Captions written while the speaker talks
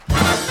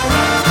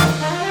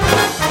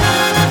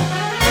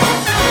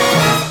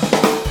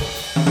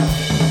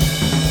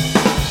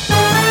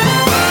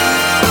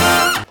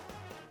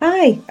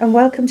Hi, and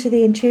welcome to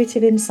the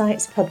Intuitive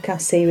Insights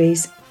podcast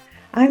series.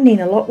 I'm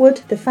Nina Lockwood,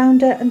 the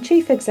founder and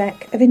chief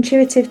exec of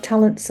Intuitive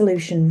Talent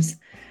Solutions.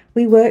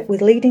 We work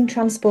with leading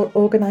transport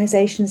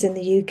organisations in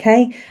the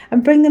UK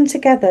and bring them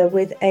together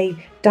with a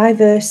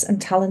diverse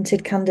and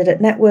talented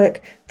candidate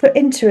network for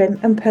interim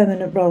and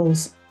permanent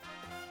roles.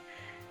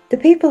 The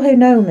people who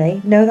know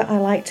me know that I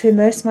like to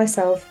immerse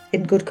myself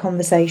in good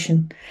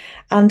conversation.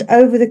 And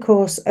over the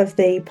course of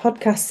the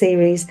podcast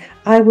series,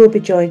 I will be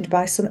joined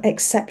by some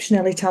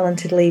exceptionally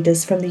talented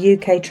leaders from the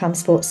UK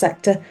transport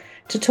sector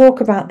to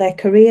talk about their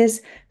careers,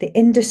 the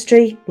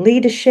industry,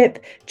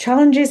 leadership,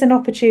 challenges and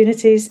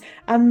opportunities,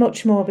 and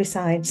much more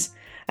besides.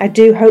 I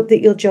do hope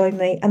that you'll join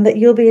me and that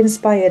you'll be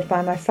inspired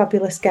by my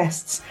fabulous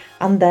guests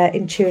and their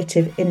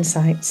intuitive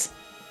insights.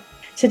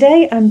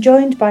 Today, I'm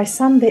joined by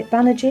Sambit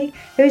Banerjee,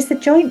 who is the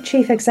Joint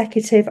Chief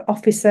Executive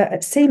Officer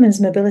at Siemens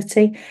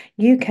Mobility,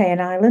 UK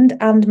and Ireland,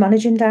 and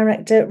Managing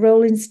Director,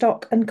 Rolling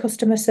Stock and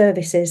Customer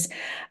Services.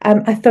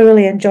 I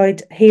thoroughly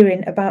enjoyed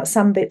hearing about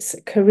Sambit's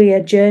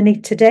career journey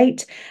to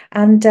date,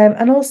 and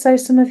also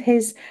some of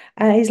his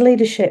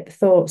leadership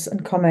thoughts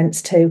and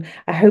comments too.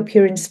 I hope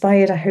you're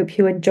inspired. I hope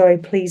you enjoy.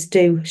 Please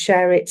do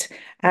share it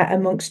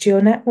amongst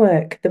your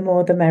network. The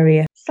more, the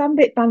merrier.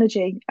 Sambit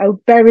Banerjee, a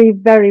very,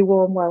 very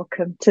warm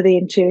welcome to the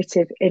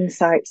Intuitive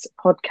Insights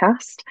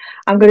podcast.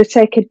 I'm going to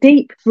take a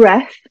deep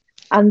breath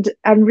and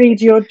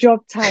read your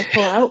job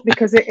title out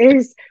because it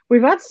is,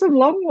 we've had some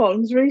long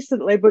ones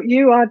recently, but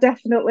you are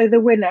definitely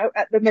the winner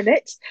at the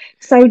minute.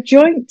 So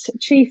Joint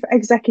Chief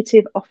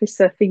Executive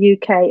Officer for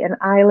UK and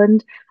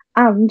Ireland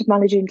and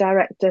Managing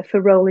Director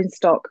for Rolling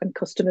Stock and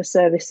Customer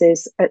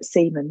Services at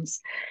Siemens.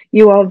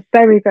 You are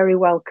very, very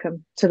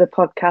welcome to the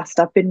podcast.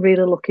 I've been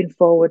really looking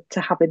forward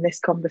to having this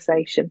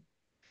conversation.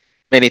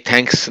 Many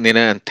thanks, Nina,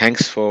 and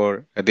thanks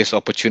for this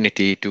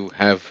opportunity to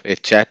have a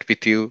chat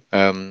with you.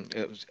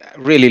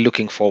 Really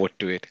looking forward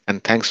to it,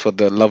 and thanks for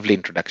the lovely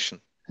introduction.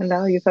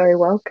 No, you're very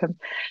welcome.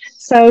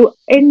 So,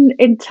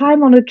 in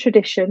time-honoured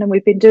tradition, and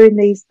we've been doing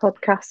these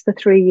podcasts for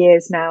 3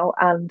 years now,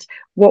 and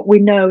what we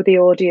know the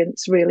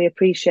audience really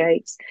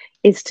appreciates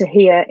is to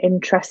hear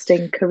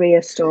interesting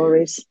career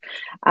stories.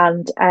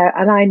 And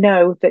I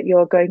know that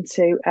you're going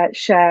to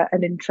share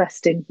an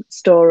interesting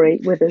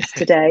story with us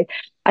today.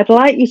 I'd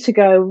like you to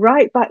go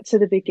right back to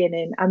the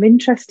beginning. I'm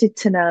interested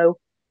to know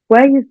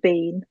where you've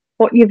been,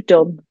 what you've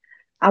done,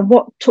 and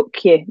what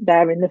took you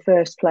there in the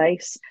first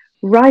place,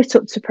 right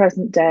up to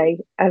present day,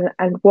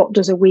 and what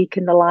does a week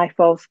in the life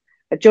of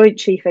a joint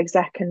chief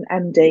exec and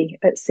MD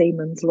at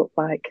Siemens look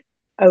like?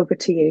 Over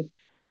to you.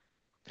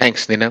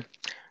 Thanks, Nina.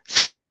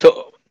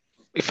 So,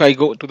 if I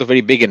go to the very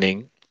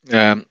beginning,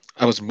 I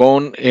was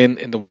born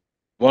in the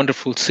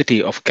wonderful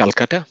city of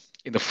Calcutta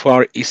in the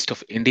far east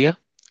of India.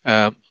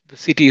 The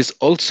city is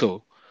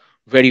also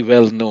very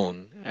well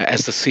known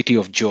as the city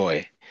of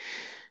joy.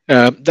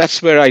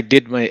 That's where I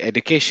did my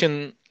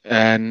education,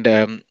 and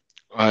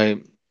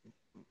I'm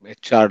a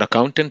chartered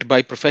accountant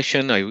by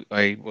profession.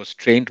 I was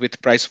trained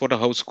with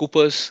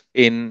PricewaterhouseCoopers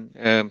in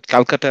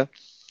Calcutta.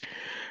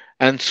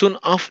 And soon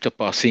after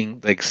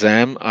passing the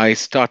exam, I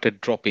started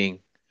dropping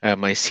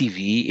my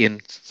CV in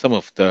some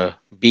of the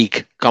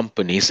big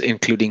companies,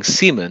 including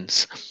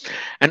Siemens.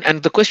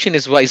 And the question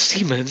is, why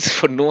Siemens?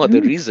 For no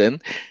other Mm.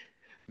 reason,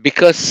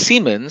 because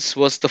Siemens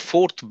was the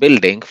fourth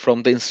building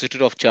from the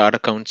Institute of Chartered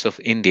Accountants of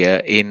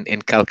India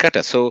in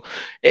Calcutta. So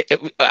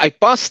I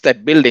passed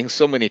that building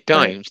so many Right.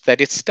 times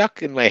that it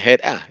stuck in my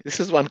head.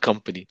 This is one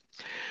company.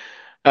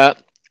 Uh,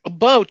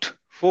 about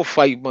 4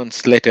 5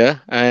 months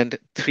later and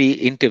 3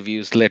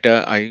 interviews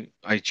later,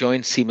 I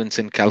joined Siemens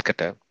in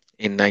Calcutta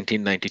in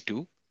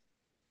 1992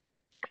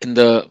 in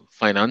the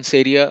finance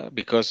area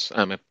because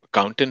I'm an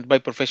accountant by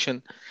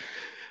profession.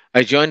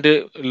 I joined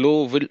a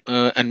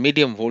and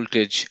medium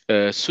voltage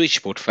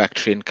switchboard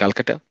factory in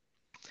Calcutta.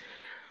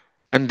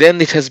 And then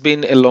it has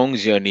been a long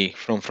journey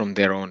from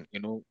there on.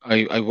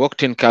 I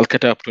worked in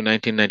Calcutta up to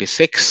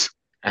 1996,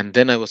 and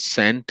then I was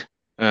sent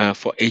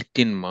for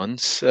 18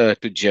 months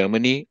to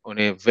Germany on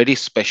a very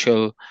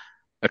special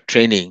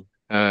training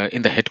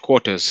in the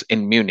headquarters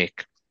in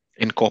Munich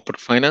in corporate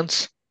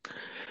finance.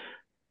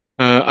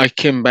 I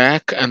came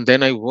back and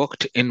then I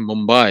worked in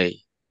Mumbai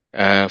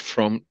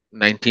from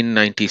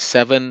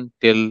 1997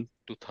 till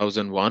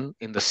 2001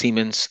 in the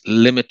Siemens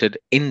Limited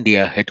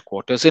India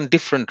headquarters in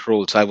different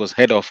roles. I was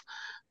head of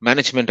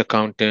management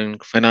accounting,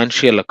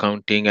 financial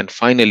accounting, and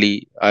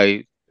finally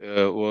I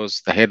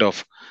was the head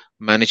of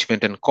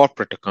management and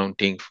corporate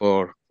accounting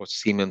for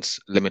Siemens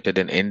Limited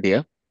in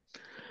India.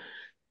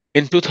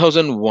 In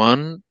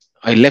 2001,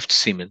 I left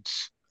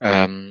Siemens.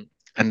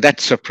 And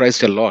that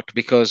surprised a lot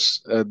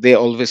because they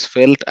always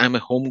felt I'm a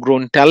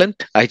homegrown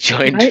talent. I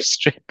joined Right.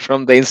 straight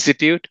from the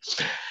institute,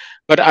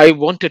 but I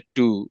wanted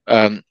to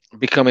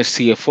become a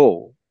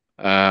CFO.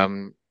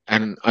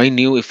 And I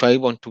knew if I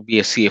want to be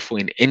a CFO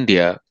in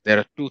India, there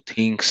are two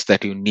things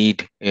that you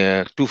need,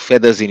 two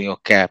feathers in your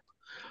cap.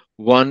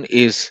 One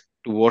is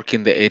to work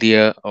in the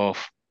area of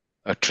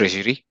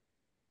treasury,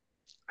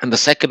 and the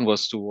second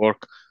was to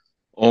work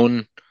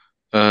on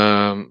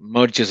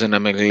mergers and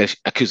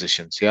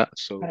acquisitions. Yeah.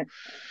 So Right.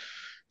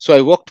 So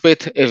I worked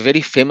with a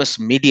very famous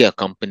media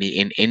company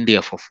in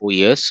India for 4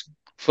 years.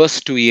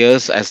 First 2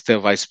 years as their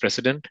vice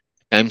president,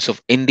 Times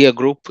of India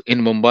Group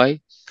in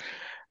Mumbai,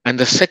 and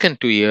the second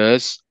 2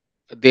 years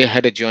they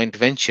had a joint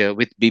venture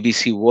with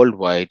BBC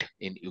Worldwide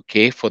in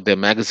UK for their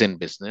magazine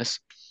business,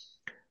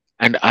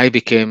 and I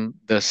became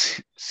the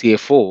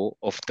CFO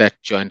of that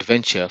joint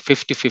venture,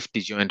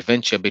 50-50 joint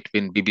venture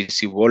between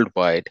BBC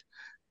Worldwide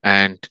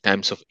and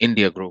Times of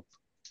India Group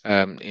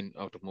in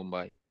out of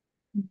Mumbai.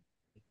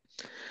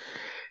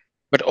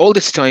 But all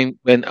this time,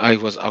 when I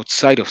was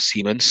outside of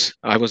Siemens,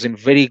 I was in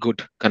very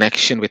good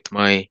connection with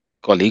my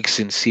colleagues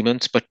in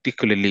Siemens,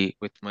 particularly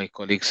with my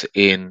colleagues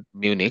in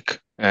Munich.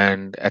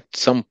 And at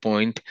some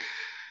point,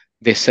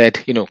 they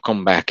said,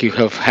 come back. You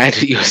have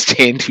had your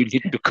stint. You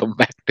need to come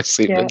back to Yeah.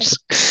 Siemens.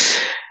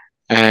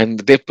 And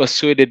they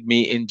persuaded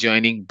me in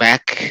joining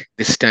back,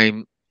 this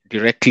time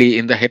directly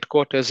in the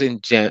headquarters in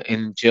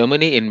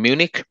Germany, in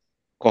Munich,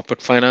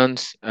 corporate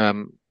finance,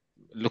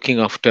 looking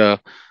after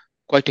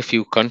quite a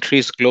few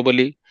countries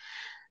globally.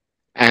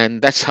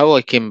 And that's how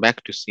I came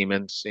back to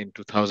Siemens in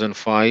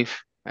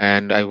 2005.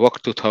 And I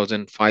worked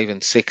 2005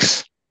 and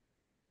 6.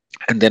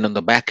 And then on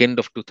the back end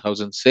of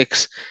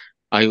 2006,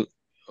 I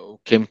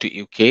came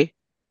to UK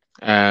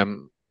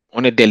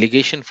on a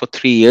delegation for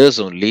 3 years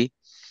only.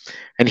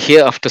 And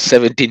here, after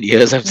 17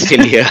 years, I'm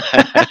still here.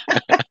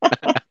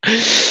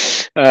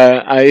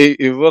 I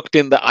worked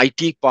in the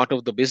IT part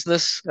of the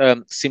business,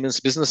 Siemens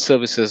Business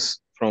Services,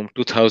 from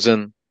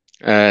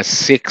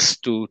 2006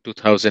 to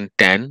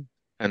 2010.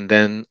 And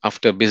then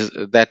after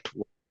that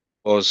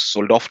was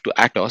sold off to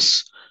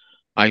Atos,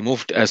 I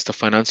moved as the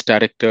finance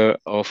director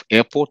of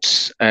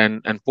airports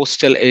and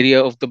postal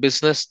area of the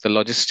business, the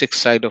logistics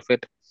side of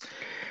it.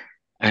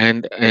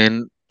 And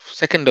in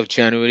 2nd of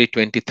January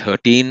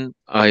 2013,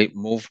 I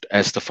moved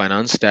as the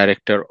finance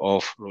director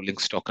of rolling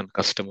stock and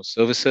customer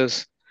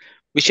services,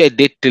 which I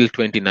did till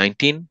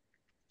 2019.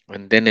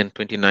 And then in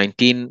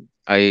 2019,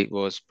 I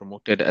was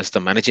promoted as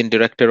the managing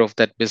director of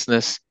that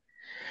business.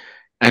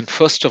 And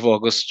 1st of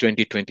August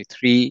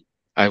 2023,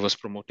 I was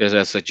promoted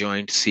as a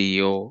joint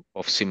CEO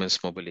of Siemens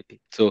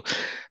Mobility. So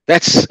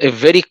that's a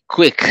very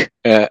quick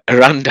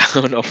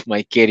rundown of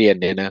my career,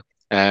 Nina.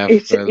 Well,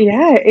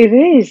 Yeah, it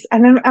is,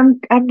 and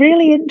I'm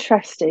really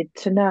interested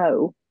to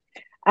know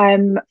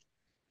um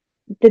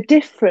the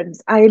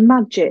difference. I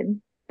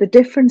imagine the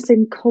difference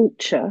in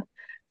culture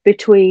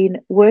between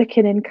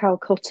working in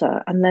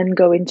Calcutta and then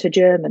going to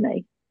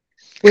Germany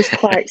was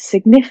quite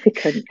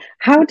significant.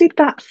 How did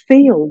that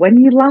feel when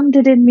you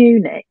landed in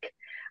Munich?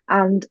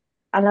 And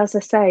and as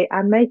I say,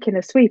 I'm making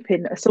a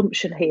sweeping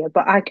assumption here,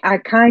 but I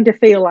kind of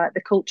feel like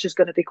the culture's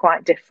going to be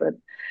quite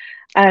different.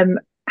 Um,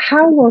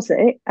 how was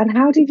it, and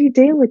how did you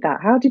deal with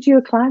that? How did you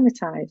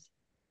acclimatize?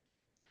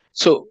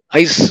 so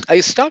I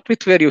start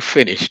with where you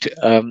finished.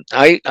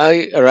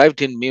 I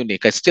arrived in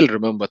Munich. I still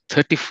remember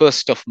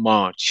 31st of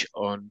March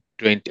on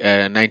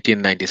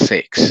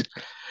 1996,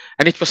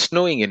 and it was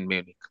snowing in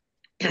Munich.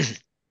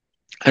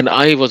 And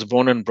I was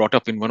born and brought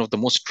up in one of the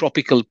most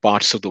tropical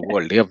parts of the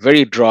world. They are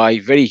very dry,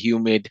 very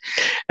humid,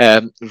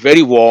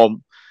 very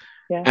warm,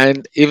 Yeah.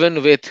 and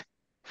even with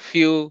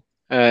few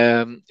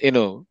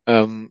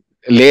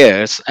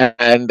layers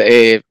and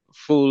a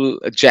full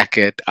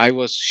jacket, I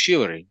was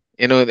shivering.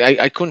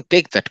 I couldn't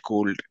take that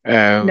cold.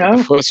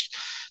 No.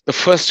 The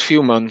first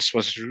few months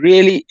was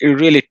really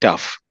really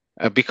tough,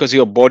 because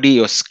your body,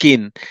 your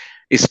skin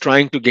is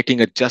trying to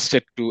getting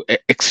adjusted to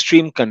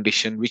extreme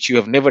condition which you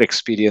have never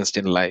experienced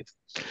in life.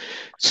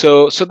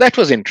 So that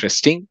was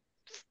interesting.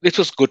 It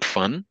was good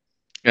fun.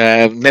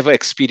 Never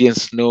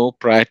experienced snow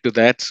prior to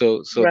that,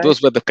 so Right.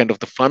 those were the kind of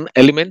the fun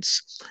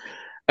elements.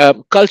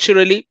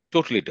 Culturally,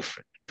 totally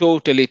different,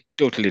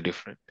 totally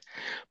different.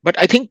 But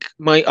I think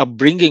my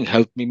upbringing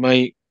helped me.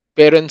 My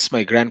parents,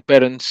 my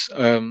grandparents,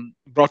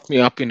 brought me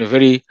up in a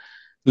very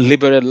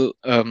liberal.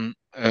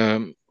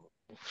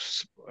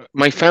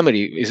 My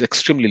family is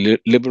extremely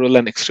liberal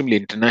and extremely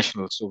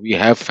international, so we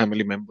have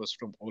family members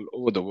from all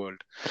over the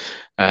world,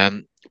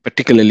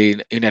 particularly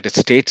in United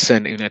States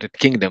and United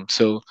Kingdom.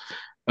 So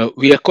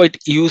we are quite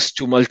used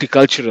to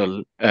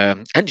multicultural,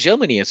 and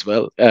Germany as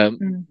well,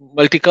 Mm.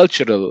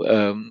 multicultural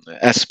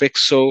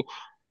aspects. So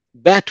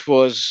that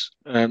was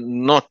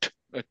not,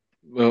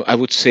 I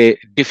would say,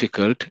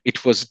 difficult.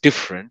 It was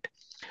different.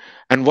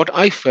 And what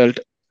I felt,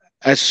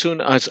 as soon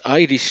as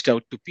I reached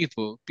out to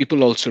people,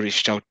 people also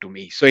reached out to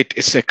me. So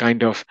it's a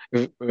kind of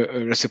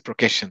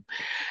reciprocation.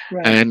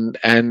 Right.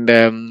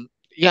 And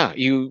yeah,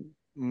 you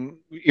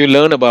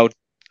learn about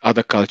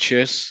other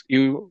cultures,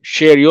 you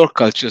share your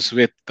cultures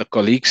with the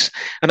colleagues.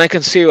 And I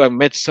can say I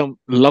met some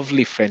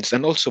lovely friends,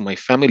 and also my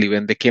family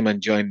when they came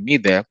and joined me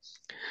there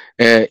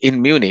in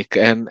Munich,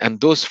 and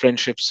those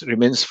friendships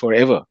remains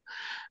forever.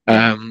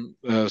 Yeah.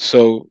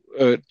 So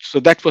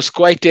that was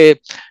quite a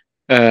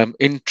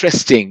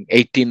interesting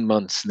 18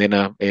 months,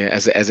 Nina,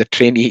 as a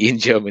trainee in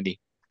Germany.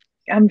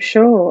 I'm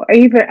sure.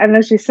 Even, and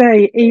as you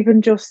say,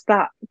 even just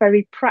that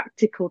very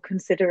practical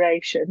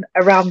consideration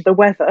around the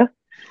weather.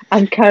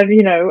 and kind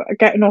of,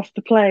 getting off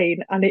the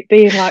plane and it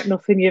being like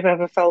nothing you've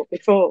ever felt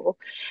before.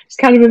 It's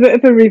kind of a bit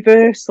of a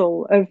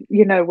reversal of,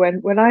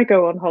 when I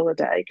go on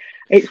holiday,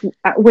 it's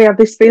we have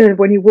this feeling of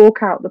when you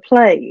walk out the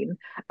plane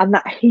and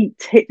that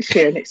heat hits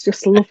you, and it's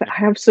just love it.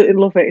 I absolutely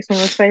love it. It's one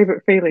of my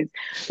favourite feelings.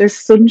 There's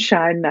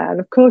sunshine there, and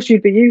of course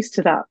you'd be used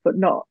to that, but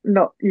not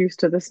used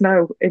to the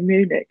snow in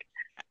Munich.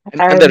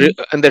 Um,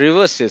 And the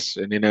reverse is,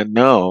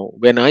 now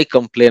when I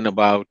complain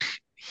about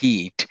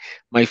heat,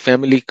 my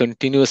family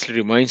continuously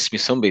reminds me,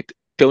 Sambit,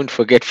 don't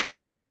forget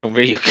from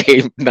where you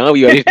came. Now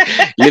you are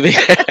living.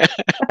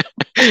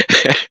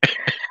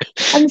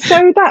 And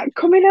so that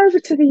coming over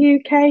to the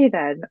UK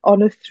then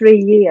on a 3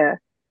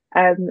 year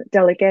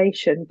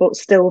delegation, but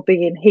still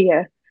being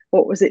here,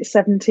 what was it,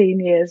 17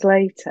 years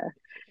later?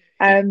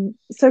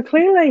 So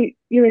clearly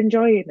you're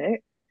enjoying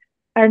it.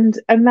 And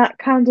that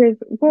kind of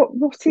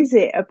what is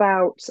it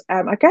about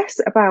I guess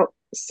about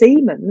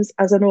Siemens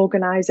as an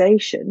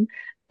organization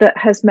that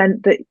has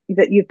meant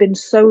that you've been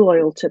so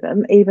loyal to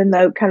them, even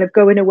though kind of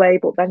going away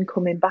but then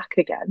coming back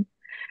again,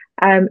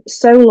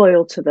 so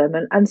loyal to them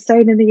and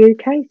staying in the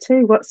UK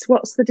too.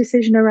 What's the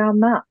decision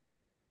around that?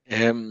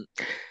 um,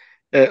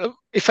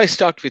 if I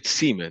start with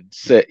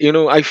Siemens,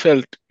 I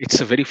felt it's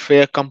a very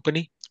fair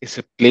company. It's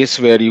a place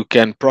where you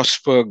can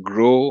prosper,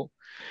 grow.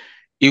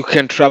 You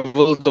can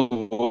travel the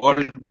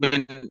world.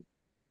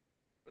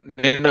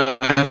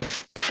 I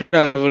have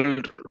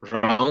traveled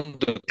around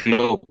the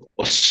globe,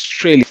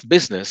 Australia,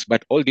 business,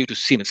 but all due to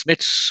Siemens.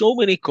 Met so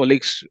many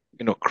colleagues,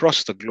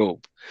 across the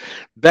globe.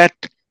 That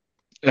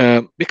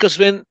because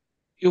when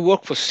you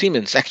work for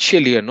Siemens,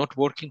 actually you're not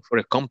working for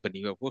a company,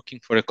 you're working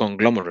for a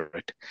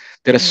conglomerate.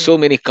 There are so Mm,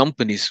 many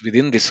companies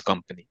within this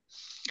company.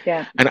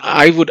 yeah. And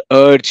I would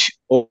urge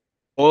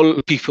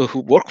all people who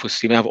work for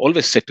Siemens, I've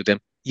always said to them,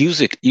 use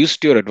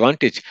to your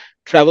advantage,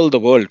 travel the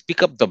world,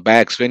 pick up the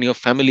bags when your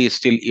family is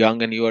still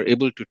young and you are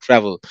able to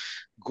travel.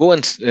 Go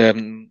and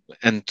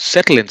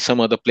settle in some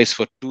other place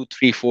for 2,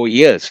 3, 4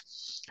 years.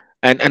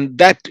 And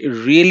that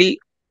really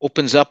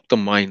opens up the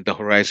mind, the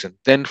horizon.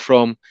 Then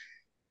from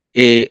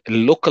a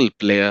local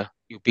player,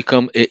 you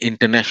become an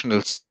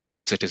international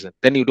citizen.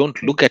 Then you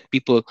don't look at Mm,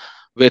 people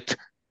with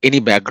any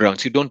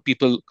backgrounds. You don't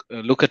people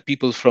look at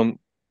people from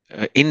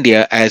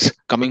India as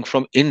coming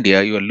from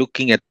India. You are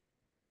looking at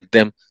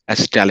them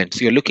as talents.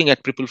 You are looking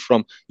at people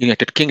from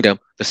United Kingdom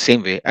the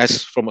same way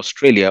as from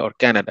Australia or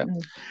Canada,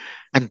 mm,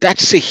 and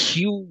that's a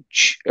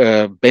huge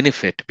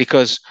benefit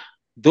because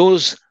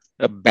those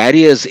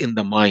barriers in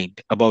the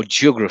mind about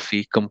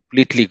geography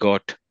completely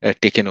got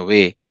taken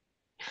away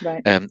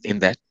right. in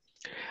that.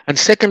 And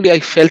secondly, I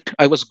felt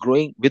I was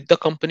growing with the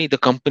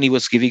company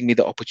was giving me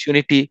the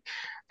opportunity,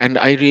 and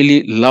I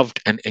really loved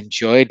and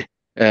enjoyed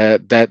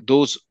that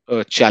those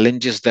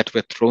challenges that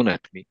were thrown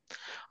at me.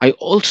 I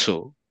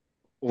also,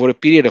 over a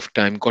period of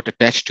time, got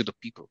attached to the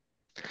people,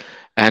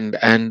 and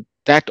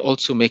that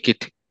also make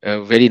it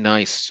very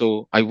nice.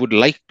 So I would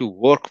like to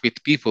work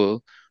with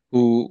people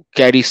who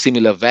carry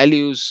similar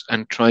values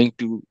and trying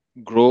to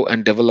grow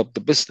and develop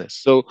the business.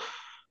 So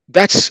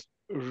that's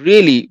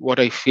really what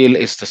I feel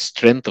is the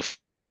strength of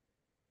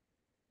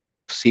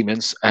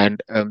Siemens.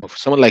 And for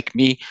someone like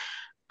me,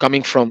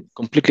 coming from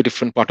completely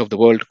different part of the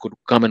world, could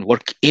come and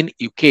work in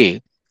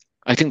UK.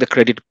 I think the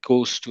credit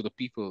goes to the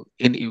people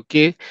in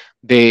UK.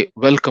 They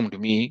welcomed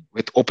me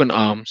with open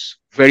arms,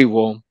 very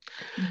warm.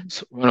 Mm,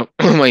 So one of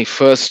my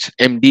first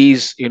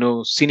MDs,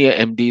 senior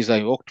MDs,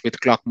 I worked with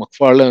Clark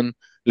McFarlane,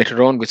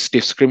 later on with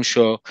Steve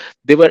Scrimshaw.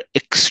 They were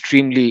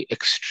extremely,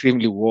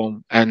 extremely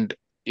warm, and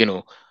you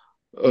know,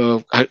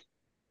 I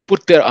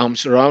put their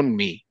arms around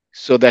me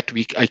so that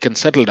I can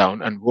settle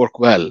down and work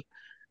well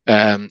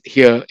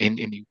here in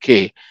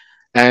UK.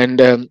 And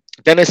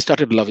then I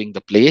started loving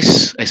the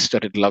place. I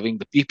started loving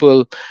the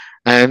people,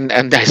 and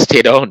I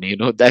stayed on.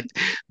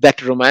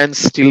 That romance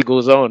still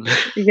goes on.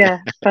 yeah,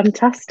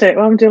 fantastic.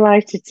 Well, I'm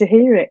delighted to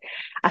hear it.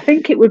 I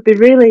think it would be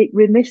really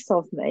remiss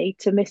of me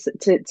to miss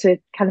to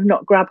kind of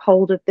not grab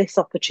hold of this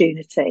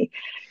opportunity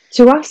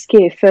to ask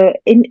you for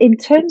in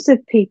terms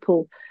of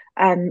people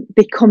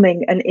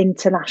becoming an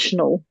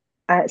international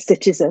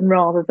citizen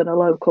rather than a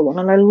local one.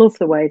 And I love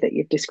the way that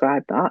you've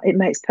described that. It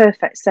makes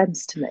perfect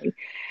sense to me.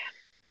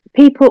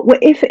 People,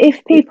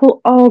 if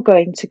people are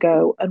going to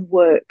go and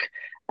work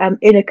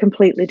in a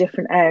completely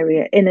different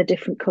area in a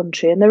different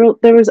country, and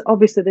there is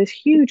obviously this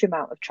huge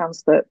amount of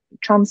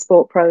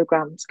transport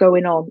programs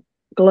going on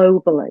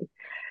globally.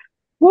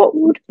 What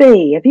would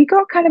be, have you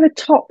got kind of a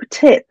top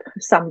tip,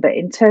 Sambit,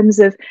 in terms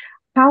of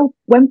how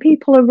when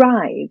people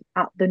arrive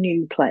at the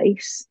new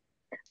place,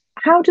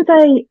 how do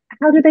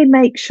they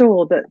make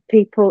sure that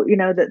people,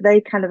 that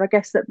they kind of, I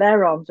guess, that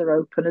their arms are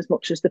open as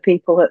much as the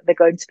people that they're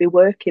going to be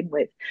working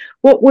with?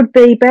 What would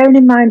be, bearing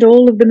in mind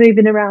all of the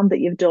moving around that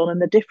you've done and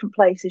the different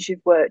places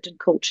you've worked and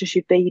cultures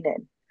you've been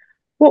in,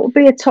 what would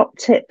be a top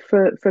tip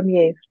from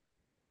you?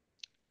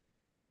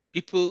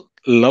 People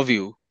love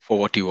you for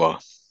what you are.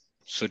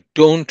 So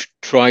don't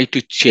try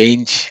to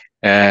change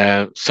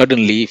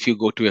suddenly if you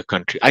go to a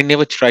country. I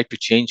never tried to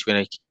change when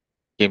I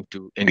came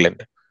to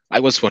England. I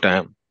was what I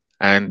am.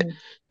 And Mm.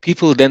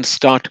 people then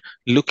start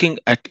looking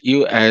at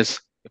you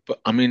as,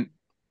 I mean,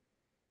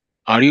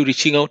 are you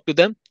reaching out to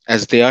them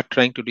as they are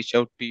trying to reach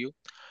out to you?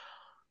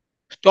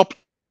 Top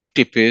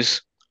tip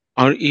is,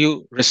 are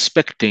you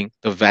respecting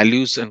the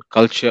values and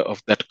culture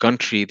of that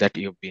country that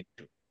you've been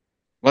to?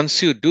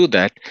 Once you do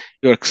that,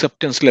 your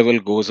acceptance level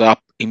goes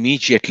up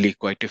immediately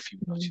quite a few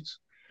Mm. notches.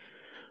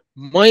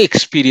 My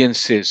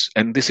experience is,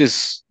 and this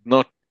is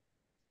not,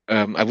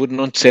 I would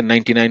not say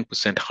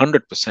 99%,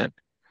 100%.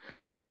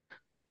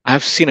 I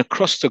have seen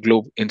across the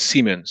globe in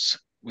Siemens,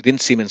 within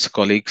Siemens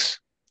colleagues,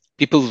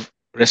 people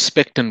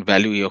respect and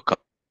value your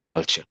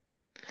culture.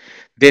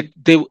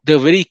 They're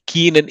very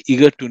keen and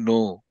eager to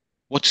know,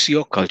 what's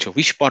your culture,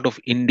 which part of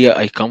India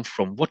I come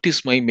from, what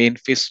is my main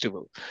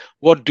festival,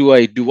 what do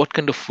I do, what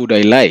kind of food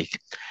I like.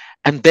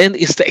 And then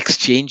is the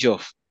exchange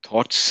of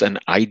thoughts and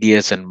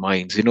ideas and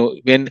minds,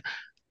 when,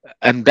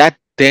 and that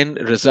then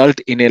result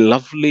in a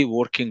lovely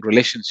working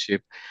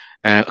relationship,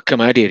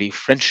 camaraderie,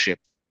 friendship,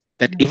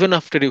 that even Mm.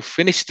 after you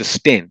finish the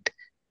stint,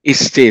 it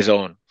stays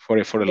on for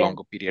a Yeah,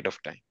 longer period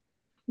of time.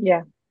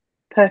 yeah,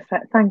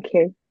 perfect. Thank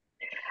you.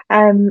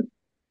 Um,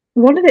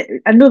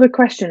 another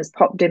question has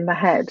popped in my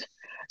head,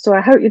 so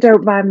I hope you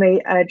don't mind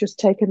me just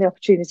taking the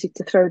opportunity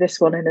to throw this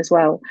one in as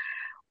well.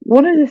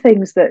 One of the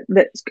things that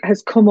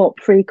has come up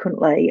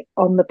frequently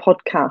on the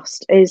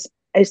podcast is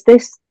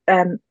this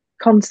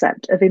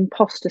concept of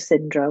imposter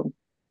syndrome.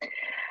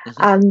 Mhm.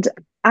 And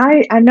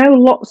I know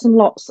lots and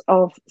lots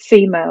of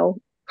female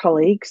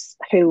colleagues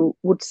who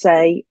would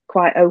say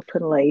quite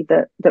openly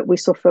that we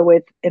suffer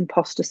with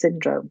imposter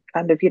syndrome.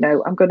 Kind of,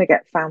 I'm going to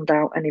get found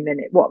out any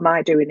minute. What am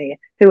I doing here?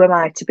 Who am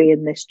I to be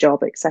in this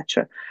job,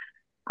 etc.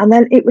 And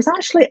then it was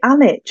actually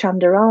Amit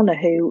Chandarana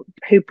who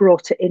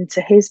brought it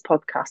into his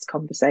podcast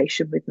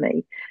conversation with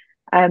me,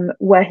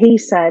 where he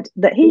said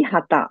that he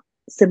had that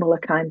similar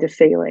kind of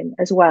feeling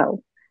as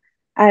well.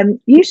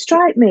 You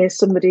strike me as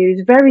somebody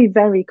who's very,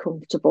 very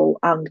comfortable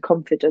and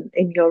confident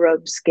in your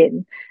own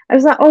skin.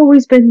 Has that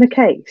always been the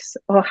case,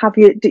 or have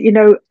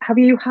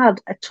you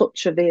had a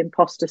touch of the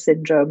imposter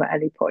syndrome at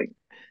any point?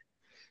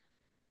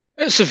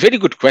 It's a very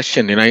good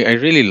question, and I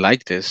really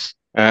like this.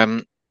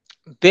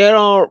 There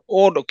are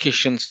odd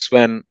occasions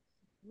when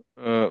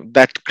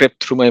that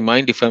crept through my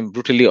mind, if I'm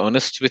brutally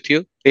honest with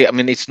you. I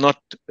mean, it's not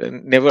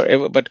never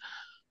ever, but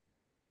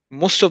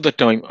most of the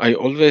time, I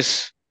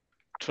always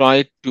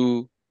try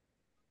to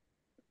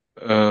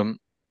um,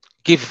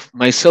 give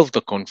myself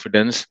the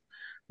confidence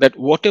that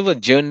whatever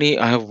journey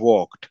I have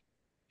walked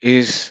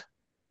is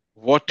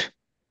what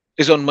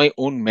is on my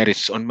own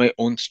merits, on my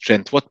own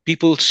strength, what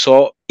people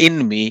saw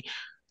in me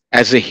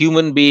as a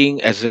human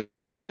being, as a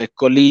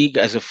colleague,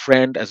 as a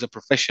friend, as a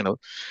professional.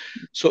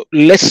 So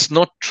let's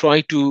not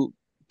try to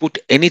put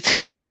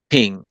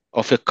anything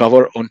of a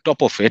cover on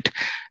top of it,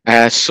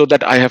 so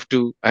that I have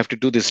to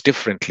do this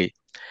differently.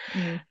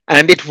 Mm,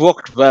 And it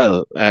worked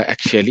well,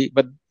 actually.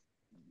 But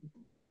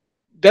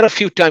there are a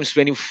few times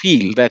when you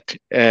feel that,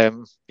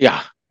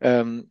 yeah,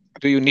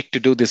 do you need to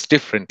do this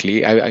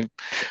differently? I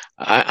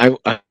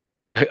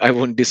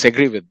won't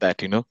disagree with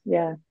that.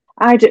 yeah,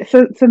 I do.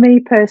 For me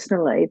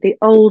personally, the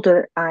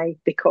older I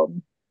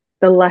become,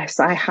 the less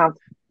I have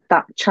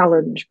that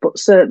challenge. But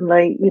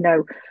certainly,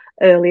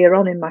 earlier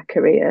on in my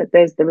career,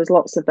 there was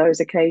lots of those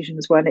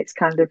occasions when it's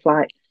kind of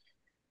like,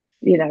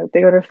 they're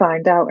going to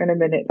find out in a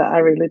minute that I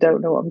really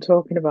don't know what I'm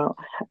talking about.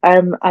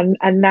 And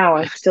now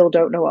I still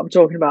don't know what I'm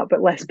talking about,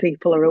 but less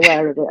people are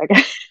aware of it, I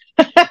guess.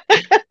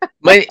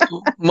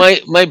 my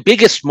my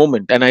biggest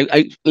moment, and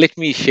I let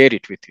me share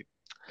it with you.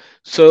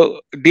 So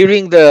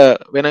during the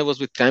when I was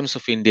with Times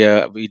of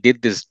India, we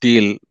did this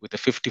deal with a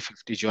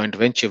 50-50 joint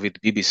venture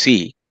with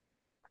BBC.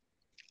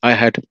 I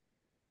had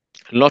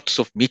lots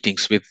of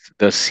meetings with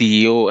the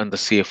CEO and the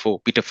CFO,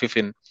 Peter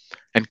Fiffin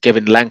and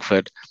Kevin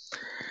Langford.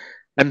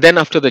 And then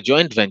after the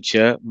joint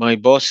venture, my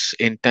boss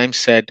in Times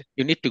said,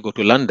 "You need to go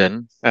to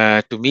London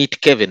to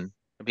meet Kevin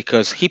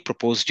because he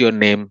proposed your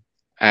name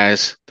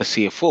as the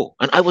CFO."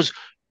 And I was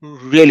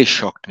really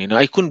shocked.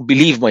 I couldn't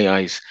believe my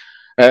eyes,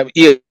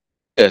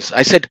 ears.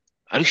 I said,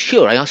 "Are you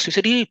sure?" I asked. He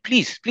said, "Yeah,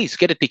 please,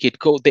 get a ticket.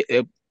 Go,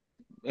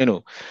 you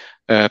know,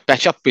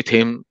 patch up with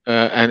him,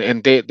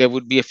 and there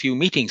would be a few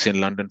meetings in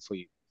London for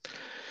you."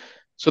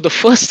 So the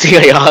first thing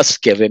I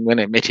asked Kevin when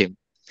I met him,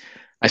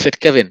 I said,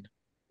 "Kevin,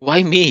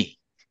 why me?"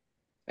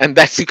 And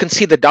that's, you can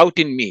see the doubt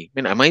in me. I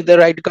mean, am I the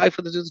right guy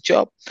for this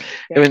job?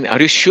 I Yeah. mean, are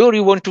you sure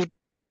you want to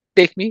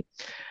take me?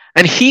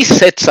 And he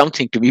said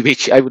something to me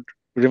which I would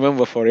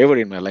remember forever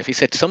in my life. He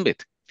said,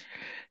 "Sambit,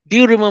 do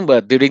you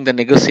remember during the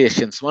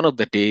negotiations, one of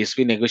the days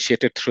we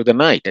negotiated through the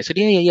night?" I said,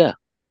 "Yeah, yeah, yeah."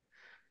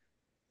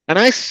 And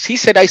he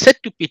said, "I said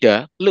to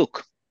Peter,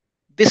 look,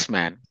 this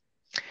man,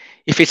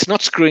 if it's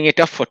not screwing it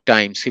up for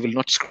Times, he will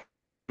not screw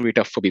it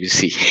up for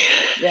BBC."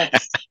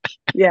 Yes.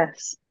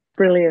 Yes.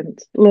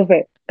 Brilliant. Love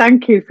it.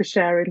 Thank you for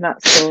sharing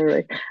that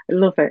story. I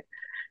love it.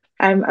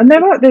 And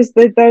there's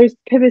those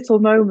pivotal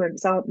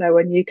moments, aren't there,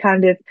 when you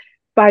kind of,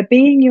 by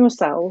being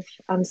yourself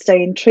and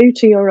staying true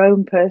to your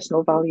own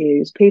personal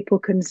values, people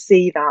can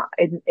see that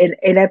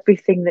in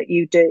everything that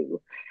you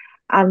do.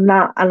 And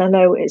I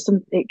know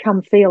it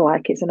can feel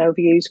like it's an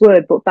overused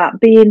word, but that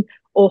being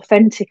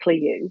authentically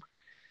you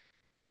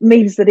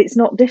means that it's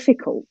not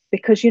difficult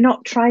because you're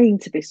not trying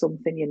to be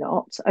something you're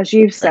not. As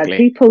you've said,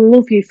 Exactly. people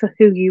love you for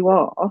who you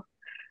are,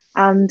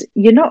 and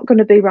you're not going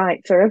to be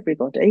right for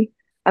everybody.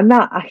 And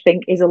that, I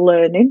think, is a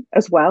learning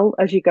as well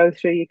as you go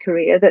through your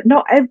career, that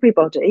not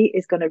everybody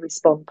is going to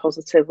respond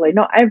positively.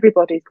 Not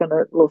everybody's going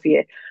to love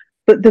you,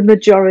 but the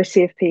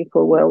majority of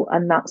people will.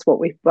 And that's what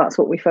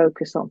we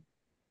focus on.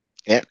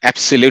 Yeah,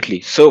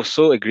 absolutely. So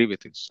agree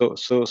with you.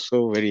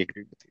 So very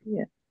agree with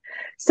Yeah.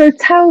 So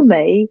tell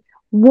me,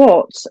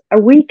 what a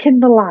week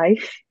in the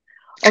life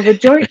of a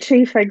joint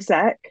chief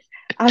exec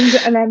and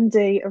an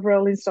MD of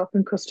rolling stock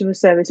and customer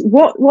service.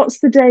 What's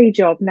the day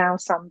job now,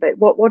 Sambit?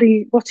 What are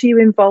you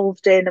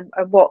involved in,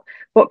 and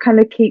what kind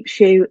of keeps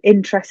you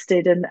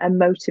interested and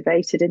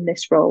motivated in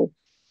this role?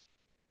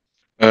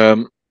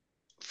 you.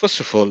 First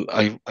of all,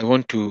 I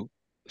want to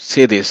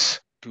say this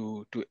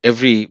to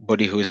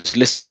everybody who is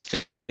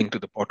listening to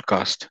the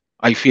podcast.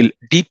 I feel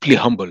deeply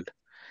humbled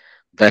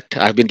that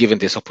I've been given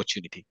this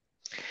opportunity.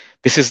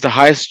 This is the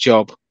highest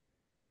job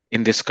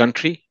in this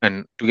country,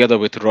 and together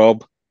with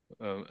Rob,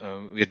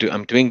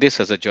 I'm doing this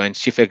as a joint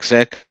chief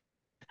exec.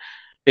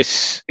 I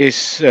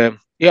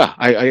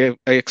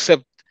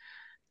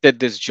accepted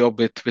this job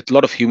with a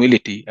lot of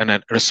humility and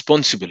a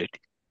responsibility,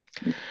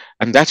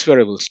 and that's where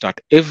I will start.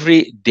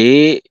 Every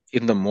day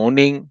in the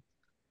morning,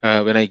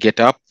 when I get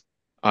up,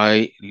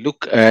 I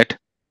look at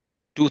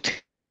two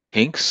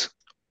things: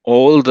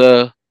 all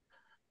the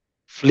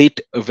fleet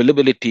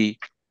availability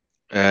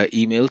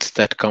emails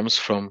that comes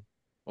from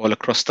all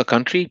across the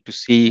country to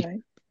see Right.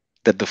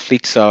 that the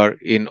fleets are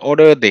in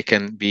order, they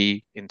can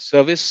be in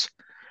service.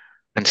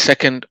 And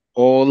second,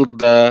 all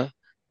the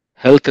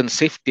health and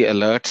safety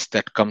alerts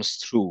that comes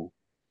through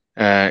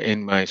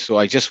in my. So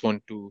I just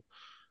want to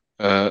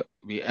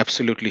be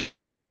absolutely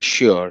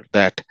sure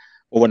that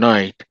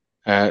overnight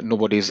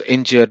nobody is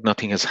injured,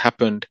 nothing has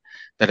happened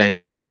that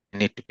I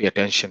need to pay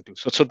attention to.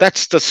 So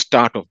that's the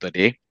start of the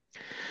day.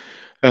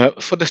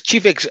 For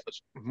the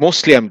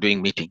mostly I'm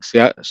doing meetings.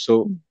 Yeah.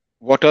 So Mm.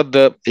 what are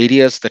the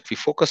areas that we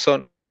focus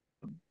on?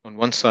 On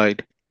one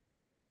side,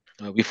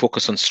 we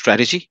focus on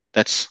strategy.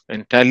 That's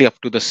entirely up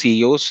to the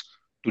CEOs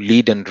to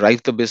lead and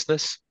drive the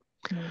business.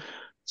 Mm.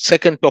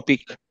 Second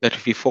topic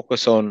that we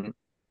focus on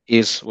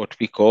is what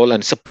we call,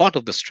 and it's a part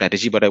of the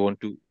strategy, but I want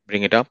to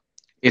bring it up,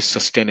 is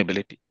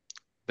sustainability.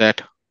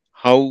 That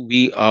how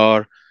we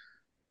are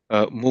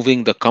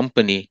moving the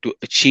company to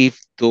achieve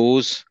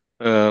those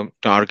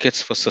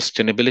targets for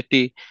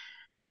sustainability,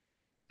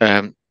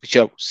 which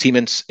are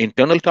Siemens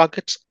internal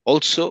targets,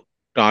 also Mm.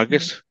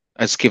 targets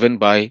as given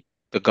by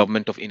the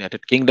government of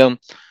United Kingdom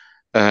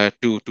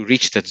to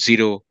reach that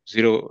zero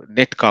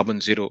net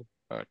carbon zero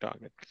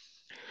target.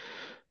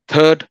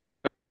 Third,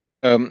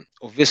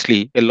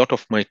 obviously, a lot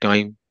of my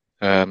time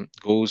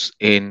goes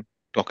in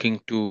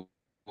talking to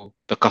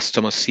the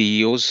customer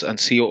CEOs and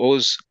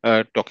COOs,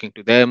 talking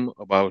to them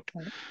about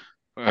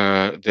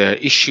Right. their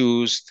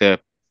issues, the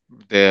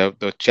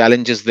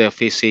challenges they're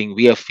facing,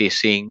 we are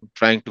facing,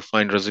 trying to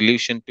find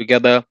resolution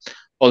together.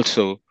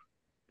 Also,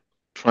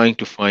 trying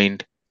to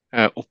find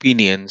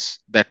opinions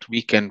that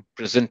we can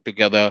present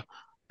together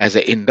as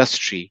an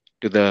industry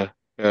to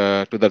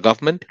the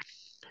government.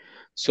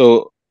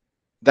 So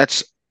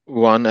that's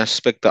one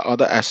aspect. The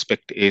other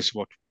aspect is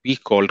what we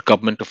call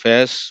government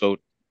affairs. So,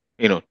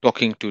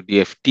 talking to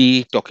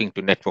DFT, talking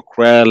to Network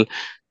Rail,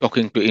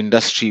 talking to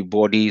industry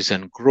bodies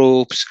and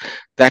groups,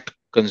 that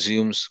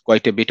consumes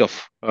quite a bit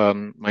of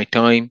my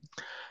time.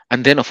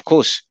 And then, of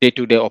course,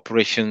 day-to-day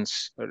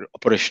operations,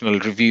 operational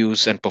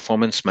reviews, and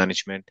performance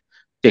management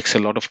takes a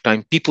lot of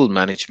time. People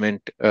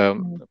management,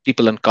 Mm.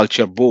 people and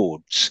culture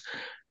boards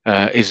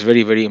is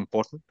very, very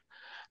important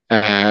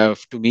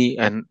to me,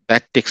 and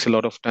that takes a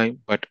lot of time.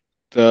 But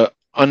the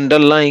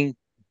underlying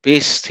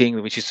base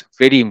thing, which is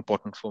very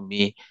important for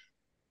me,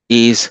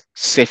 is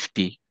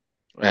safety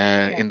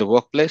Yeah. in the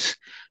workplace,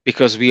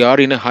 because we are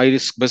in a high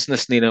risk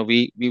business.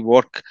 We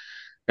work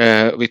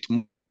with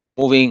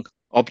moving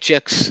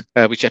objects,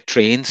 which are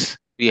trains.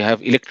 We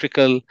have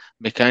electrical,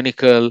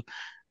 mechanical,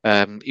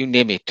 you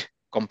name it,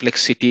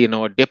 complexity in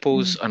our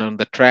depots Mm. and on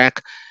the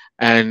track.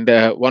 And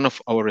one of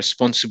our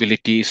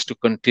responsibilities is to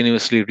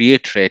continuously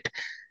reiterate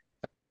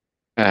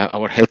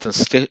our health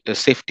and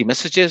safety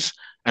messages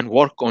and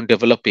work on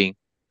developing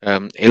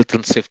health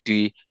and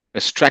safety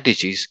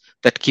strategies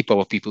that keep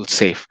our people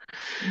safe.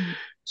 Mm.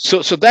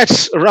 So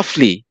that's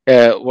roughly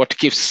what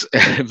keeps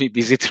me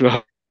busy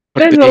throughout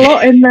the day. There's a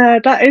lot in there.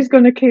 That is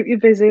going to keep you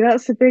busy.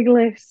 That's a big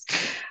list.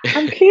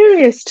 I'm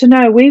curious to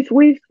know.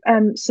 We've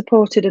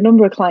supported a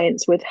number of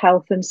clients with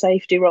health and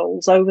safety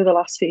roles over the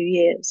last few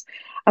years,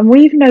 and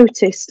we've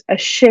noticed a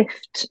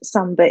shift,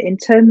 Sambit, in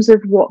terms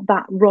of what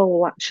that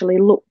role actually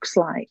looks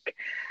like.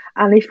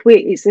 And if we,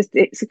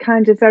 it's a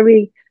kind of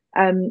very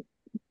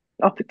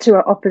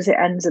to opposite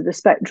ends of the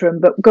spectrum,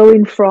 but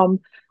going from,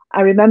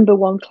 I remember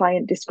one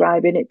client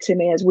describing it to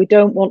me as, we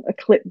don't want a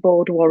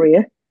clipboard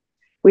warrior.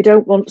 We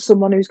don't want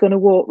someone who's going to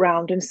walk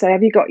round and say,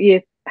 "Have you got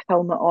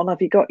helmet on?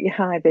 Have you got your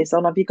high vis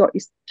on? Have you got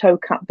your toe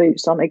cap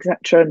boots on,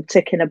 etc., and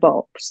ticking a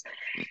box?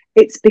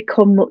 It's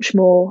become much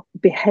more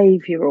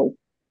behavioural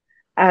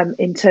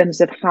in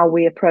terms of how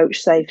we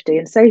approach safety.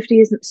 And safety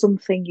isn't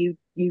something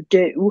you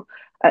do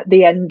at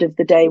the end of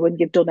the day when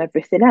you've done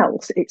everything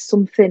else. It's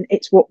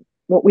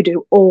what we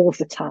do all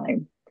the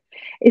time.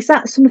 Is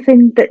that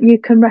something that you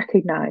can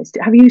recognise?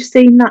 Have you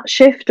seen that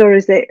shift, or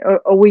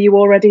were you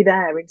already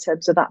there in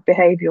terms of that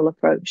behavioural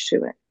approach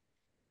to it?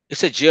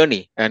 It's a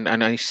journey, and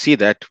I see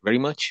that very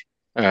much.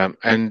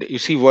 And you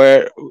see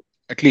where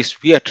at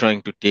least we are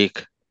trying to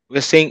take.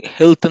 We're saying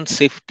health and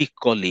safety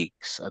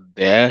colleagues are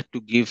there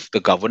to give the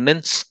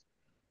governance,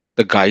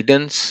 the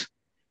guidance.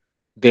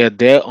 They are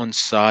there on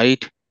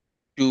site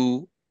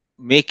to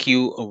make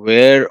you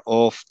aware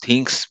of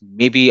things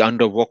maybe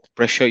under work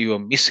pressure you are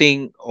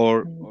missing,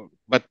 Mm,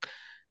 but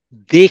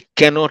they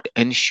cannot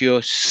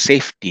ensure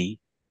safety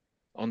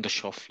on the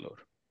shop floor.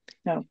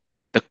 no.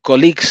 The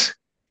colleagues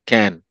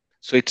can.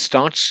 So it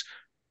starts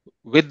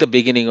with the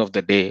beginning of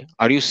the day.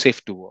 Are you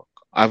safe to work?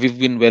 Have you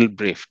been well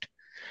briefed?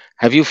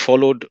 Have you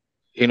followed,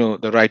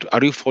 the right?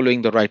 Are you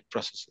following the right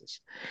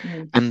processes?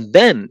 Mm, And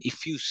then,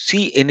 if you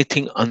see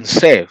anything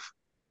unsafe,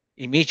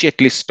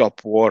 immediately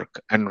stop work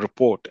and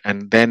report,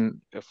 and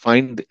then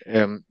find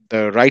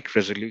the right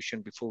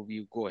resolution before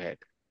you go ahead.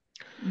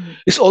 mm,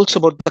 It's also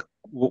about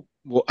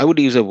I would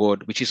use a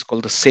word which is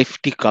called the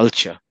safety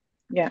culture.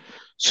 yeah.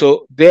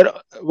 So there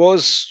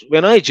was,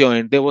 when I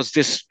joined, there was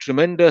this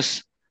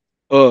tremendous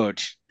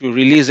urge to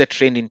release a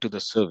train into the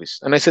service.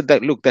 And I said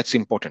that, look, that's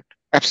important,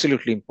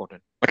 absolutely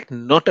important, but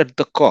not at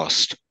the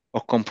cost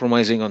of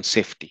compromising on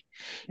safety.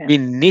 Yeah. We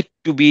need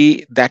to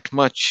be that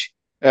much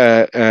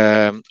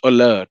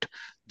alert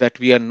that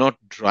we are not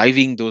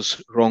driving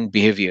those wrong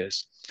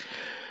behaviors.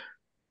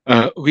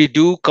 We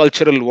do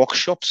cultural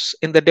workshops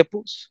in the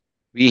depots.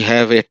 We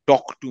have a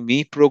talk to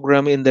me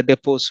program in the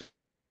depots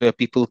where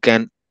people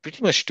can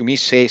pretty much to me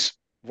say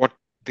what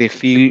they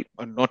feel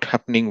are not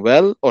happening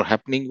well or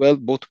happening well,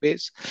 both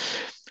ways.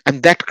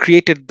 And that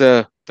created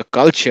the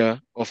culture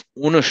of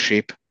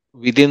ownership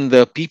within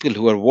the people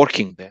who are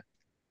working there.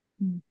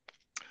 Mm,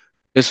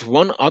 There's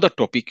one other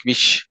topic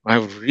which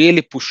I've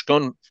really pushed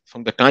on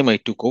from the time I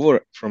took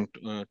over from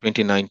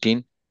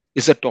 2019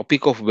 is the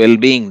topic of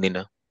well-being,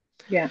 Nina.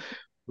 yeah.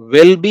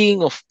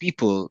 Well-being of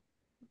people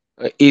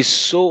is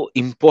so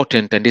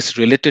important and is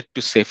related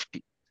to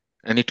safety.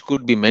 And it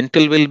could be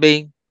mental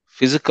well-being,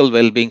 physical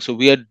well-being. So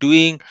we are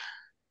doing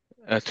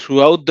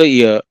throughout the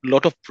year a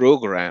lot of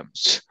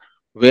programs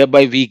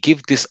whereby we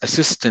give this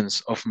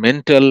assistance of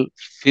mental,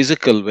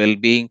 physical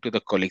well-being to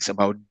the colleagues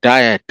about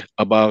diet,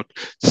 about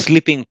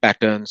sleeping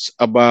patterns,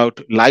 about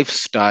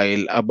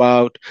lifestyle,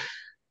 about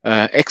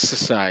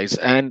exercise,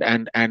 and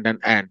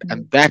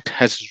Mm, that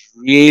has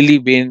really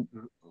been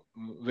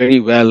very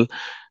well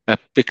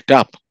picked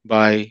up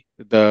by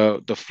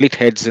the fleet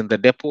heads in the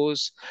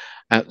depots.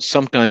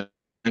 Sometimes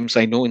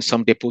I know in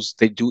some depots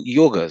they do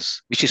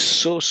yogas, which is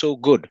so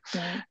good.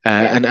 right.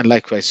 And Yeah.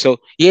 likewise, so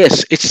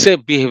yes, it's a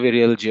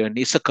behavioral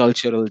journey, it's a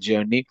cultural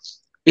journey,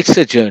 it's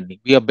a journey.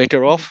 We are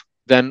better Mm, off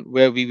than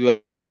where we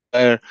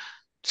were,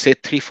 say,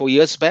 3 4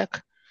 years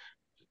back,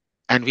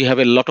 and we have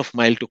a lot of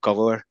mile to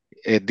cover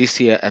this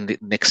year and the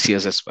next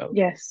years as well.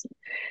 yes.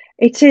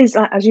 It is,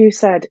 like, as you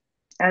said,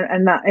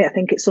 and that I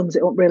think it sums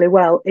it up really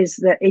well, is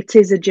that it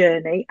is a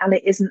journey and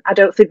it isn't, I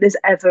don't think there's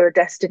ever a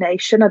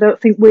destination. I don't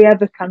think we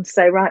ever can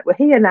say, right, we're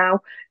here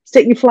now,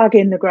 stick your flag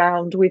in the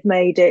ground, we've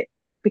made it,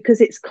 because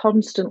it's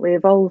constantly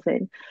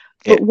evolving.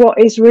 Yeah. But what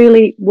is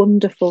really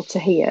wonderful to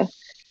hear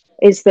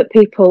is that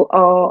people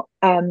are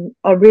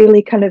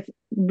really kind of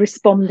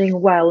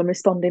responding well and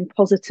responding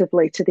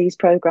positively to these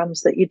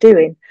programs that you're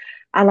doing.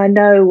 And I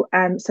know,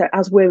 so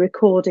as we're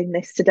recording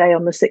this today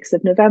on the 6th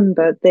of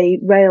November, the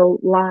Rail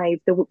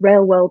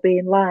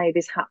Wellbeing Live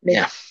is happening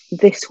Yeah.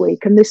 this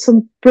week. And there's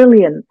some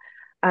brilliant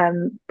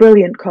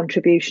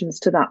contributions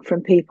to that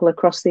from people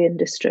across the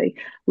industry,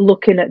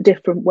 looking at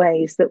different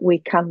ways that we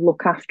can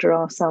look after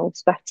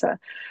ourselves better.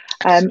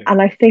 And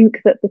Absolutely. I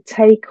think that the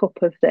take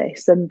up of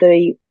this and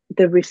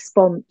the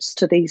response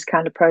to these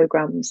kind of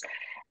programs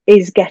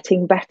is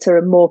getting better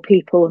and more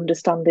people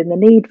understanding the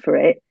need for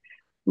it,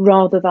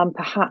 rather than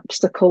perhaps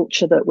the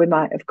culture that we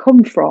might have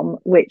come from,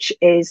 which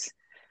is,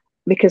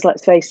 because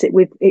let's face it,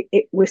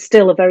 we're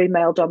still a very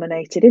male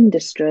dominated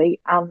industry,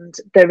 and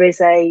there is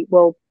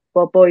well,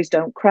 boys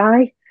don't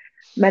cry,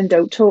 men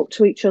don't talk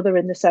to each other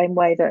in the same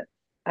way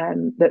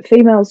that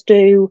females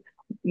do.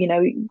 You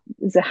know,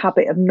 there's a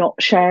habit of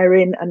not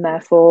sharing, and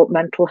therefore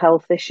mental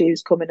health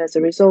issues coming as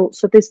a result.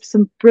 So there's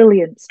some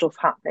brilliant stuff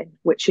happening,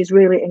 which is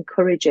really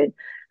encouraging,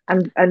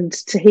 and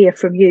to hear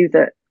from you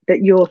that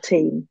your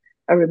team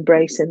are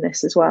embracing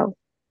this as well.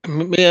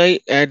 May I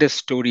add a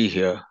story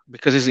here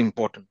because it's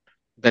important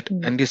that,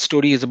 Mm, and this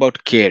story is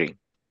about caring.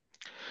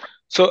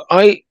 So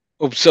I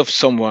observed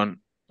someone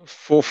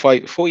 4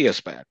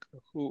 years back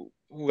who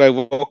I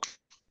worked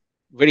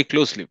very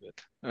closely with,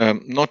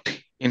 not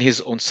in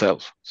his own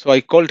self. So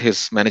I called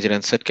his manager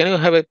and said, "Can you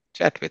have a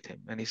chat with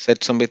him?" And he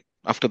said, "Sambit,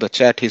 after the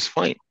chat, he's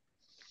fine."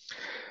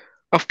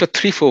 After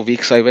 3 4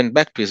 weeks, I went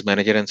back to his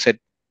manager and said,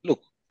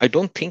 "Look, I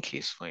don't think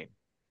he's fine.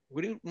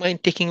 Would you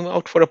mind taking him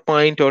out for a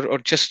pint, or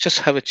just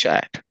have a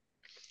chat?"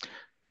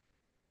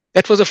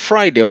 That was a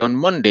Friday. On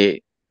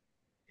Monday,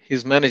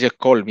 his manager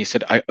called me,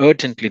 said, "I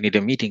urgently need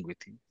a meeting with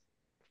you."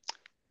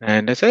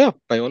 And I said, "Yeah,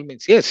 by all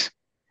means, yes."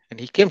 And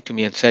he came to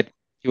me and said,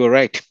 "You were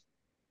right.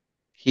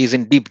 He's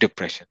in deep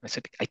depression." I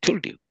said, "I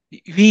told you.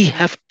 We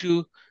Mm. have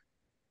to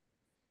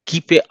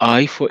keep an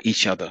eye for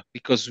each other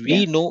because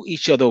Yeah, we know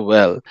each other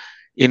well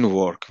in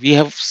work. We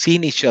have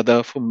seen each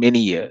other for many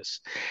years.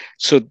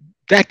 So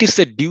that is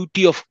the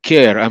duty of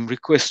care I'm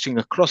requesting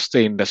across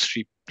the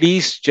industry.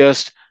 Please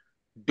just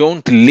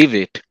don't leave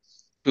it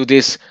to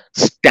this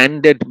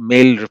standard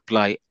mail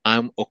reply,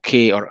 "I'm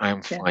okay" or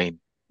 "I'm yeah, fine."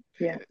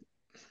 yeah.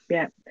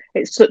 Yeah,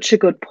 it's such a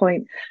good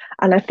point.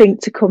 And I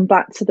think to come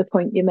back to the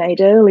point you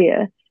made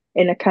earlier,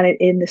 in a kind of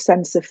in the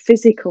sense of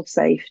physical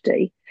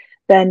safety,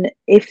 then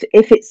if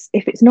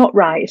it's not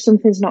right, if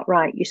something's not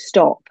right, you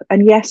stop.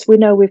 And yes, we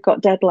know we've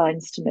got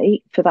deadlines to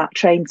meet for that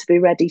train to be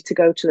ready to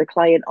go to the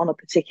client on a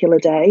particular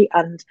day,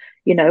 and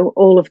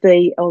all of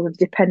the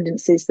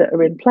dependencies that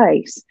are in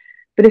place.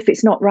 But if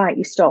it's not right,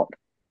 you stop.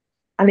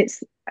 And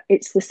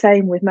it's the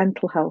same with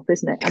mental health,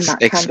 isn't it? And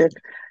that kind of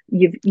Exactly.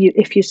 you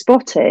if you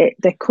spot it,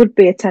 there could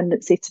be a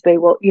tendency to be,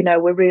 well,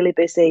 we're really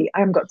busy, I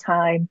haven't got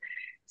time.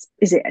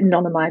 Is it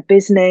none of my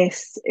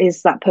business?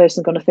 Is that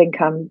person going to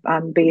think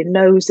I'm being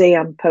nosy,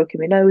 I'm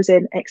poking my nose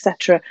in,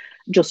 etc.?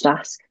 Just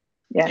ask.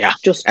 Yeah, Yeah,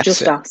 just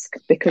absolutely. ask,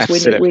 because we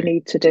Absolutely.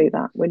 need to do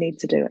that. We need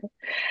to do it.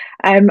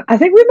 I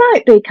think we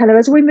might be kind of,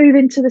 as we move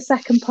into the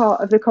second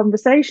part of the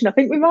conversation, I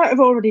think we might have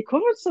already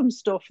covered some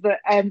stuff that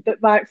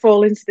might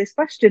fall into this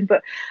question,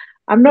 but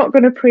I'm not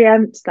going to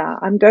preempt that.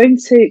 I'm going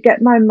to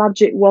get my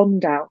magic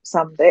wand out,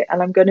 Sambit,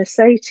 and I'm going to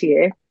say to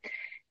you,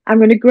 I'm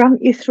going to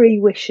grant you three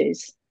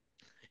wishes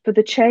for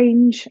the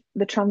change,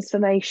 the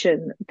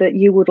transformation that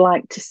you would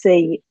like to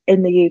see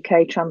in the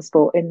UK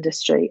transport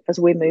industry as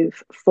we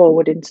move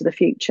forward into the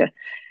future.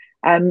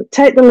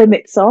 Take the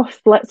limits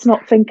off. Let's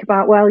not think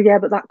about, well, yeah,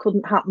 but that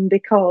couldn't happen,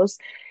 because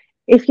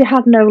if you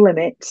had no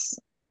limits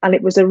and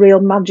it was a real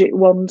magic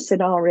wand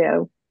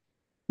scenario,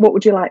 what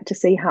would you like to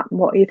see happen?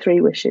 What are your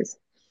three wishes?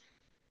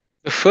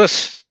 The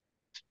first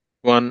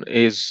one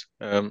is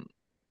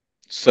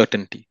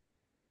certainty.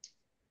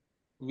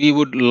 We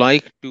would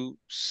like to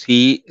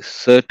see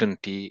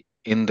certainty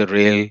in the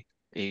rail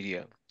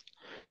area,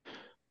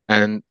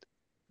 and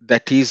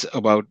that is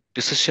about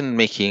decision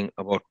making,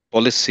 about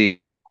policies.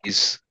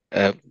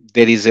 There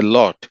is a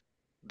lot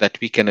that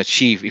we can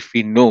achieve if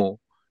we know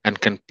and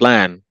can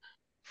plan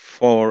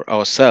for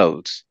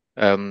ourselves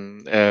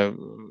in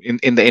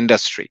the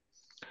industry,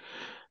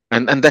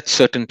 and that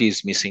certainty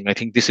is missing. I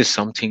think this is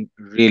something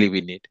really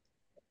we need.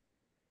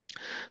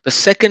 The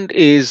second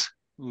is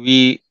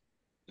we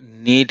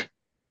need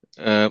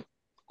uh,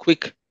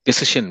 quick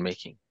decision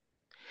making,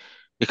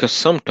 because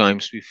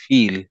sometimes we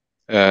feel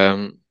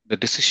the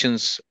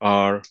decisions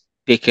are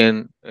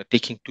taking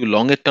too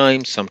long at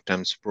times,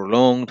 sometimes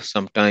prolonged,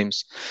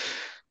 sometimes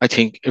I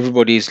think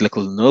everybody is a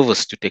little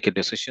nervous to take a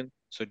decision.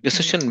 So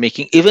Mm, decision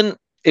making, even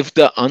if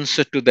the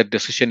answer to that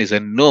decision is a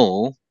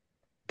no,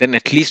 then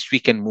at least we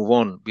can move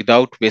on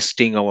without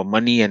wasting our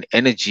money and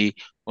energy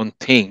on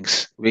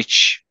things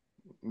which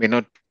may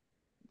not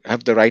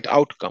have the right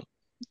outcome.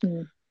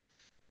 mm,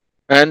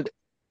 And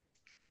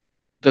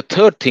the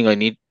third thing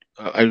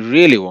I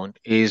really want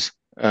is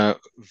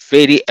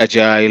very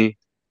agile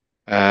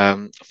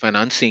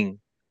financing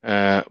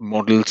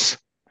models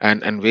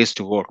and ways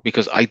to work,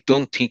 because I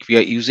don't think we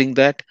are using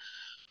that.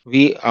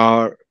 We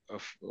are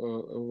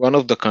one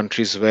of the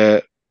countries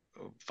where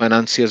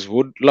financiers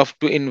would love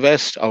to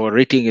invest. Our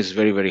rating is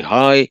very, very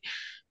high,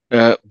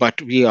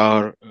 but we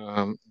are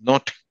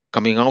not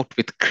coming out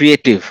with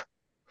creative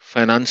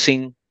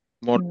financing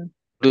mm.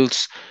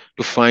 models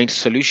to find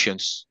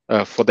solutions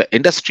for the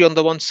industry on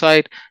the one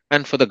side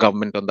and for the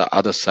government on the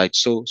other side.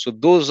 So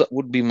those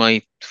would be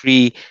my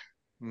three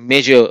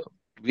major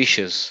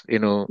wishes,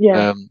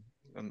 Yeah,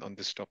 on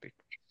this topic.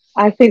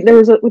 I think there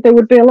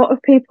would be a lot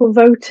of people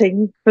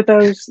voting for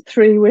those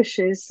three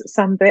wishes,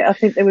 Sambit. I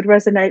think they would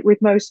resonate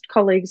with most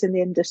colleagues in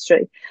the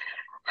industry.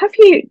 Have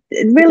you,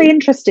 really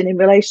interesting in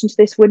relation to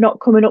this, we're not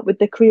coming up with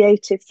the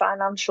creative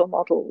financial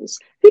models.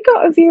 Have you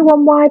got a view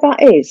on why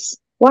that is?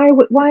 Why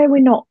are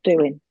we not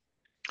doing?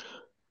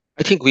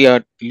 I think we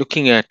are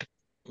looking at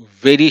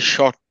very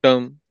short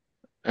term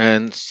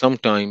and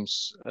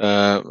sometimes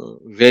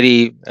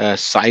very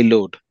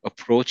siloed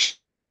approach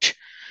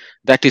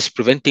that is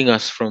preventing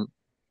us from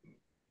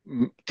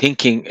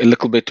thinking a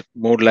little bit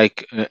more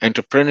like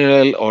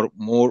entrepreneurial or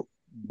more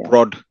Yeah,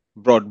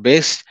 broad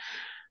based.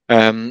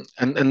 And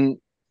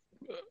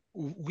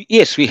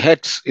yes, we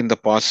had in the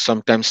past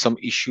sometimes some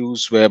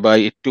issues whereby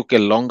it took a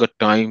longer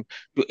time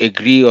to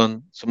agree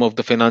on some of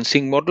the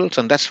financing models,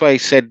 and that's why I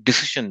said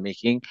decision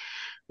making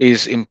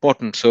is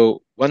important.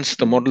 So once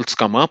the mm, models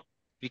come up,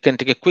 we can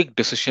take a quick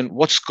decision: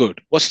 what's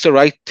good, what's the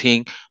right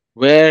thing,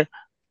 where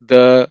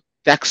the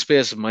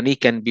taxpayers money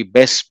can be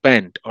best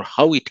spent, or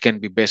how it can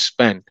be best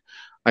spent.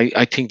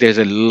 I think there's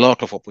a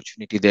lot of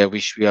opportunity there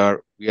which we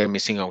are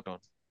missing out on.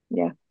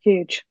 Yeah,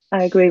 huge.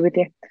 I agree with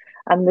you.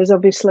 And there's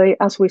obviously,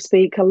 as we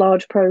speak, a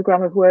large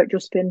programme of work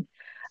just been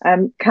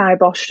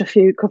kiboshed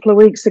a couple of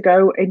weeks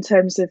ago in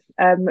terms of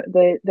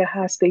the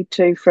high speed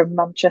 2 from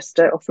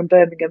Manchester or from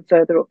Birmingham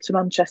further up to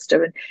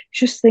Manchester. And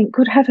just think,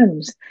 good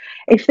heavens,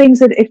 if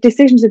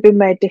decisions had been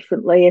made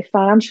differently, if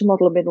financial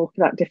model had been looked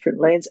at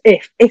differently, it's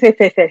if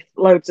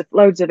loads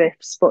of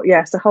ifs. But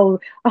yes, a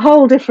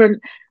whole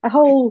different a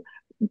whole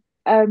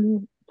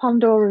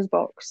Pandora's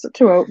box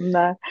to open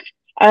there.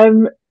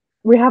 Um,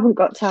 we haven't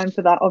got time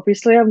for that,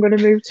 obviously. I'm going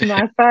to move to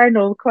my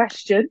final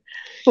question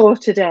for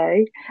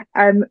today,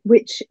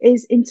 which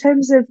is in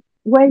terms of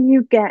where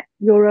you get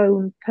your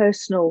own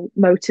personal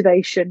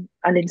motivation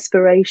and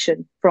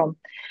inspiration from.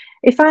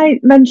 If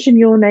I mention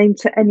your name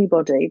to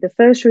anybody, the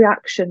first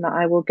reaction that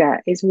I will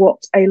get is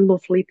what a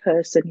lovely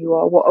person you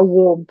are, what a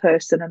warm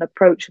person, an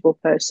approachable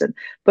person,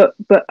 but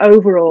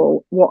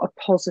overall, what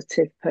a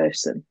positive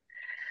person.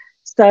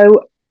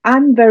 So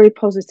I'm very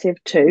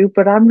positive too,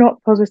 but I'm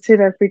not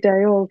positive every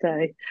day, all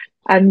day.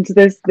 And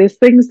there's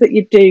things that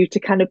you do to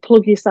kind of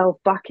plug yourself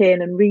back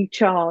in and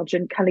recharge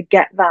and kind of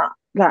get that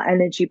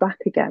energy back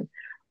again.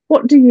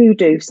 What do you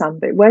do,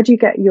 Sambit? Where do you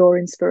get your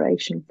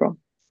inspiration from?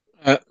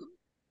 Uh,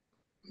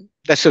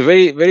 that's a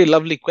very very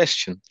lovely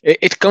question.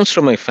 It comes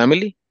from my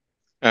family.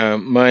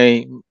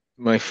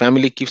 My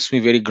family keeps me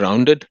very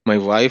grounded. My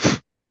wife,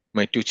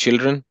 my two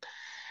children,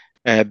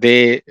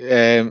 they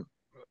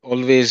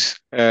always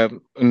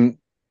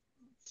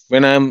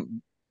when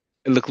I'm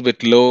a little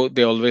bit low,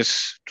 they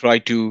always try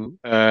to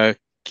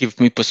give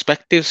me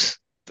perspectives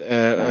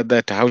Yeah,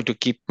 that how to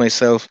keep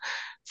myself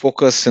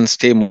focused and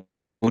stay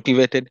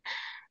motivated.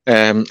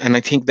 And I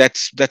think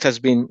that has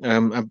been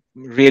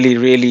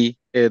really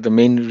the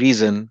main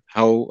reason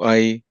how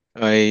I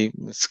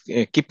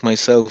keep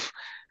myself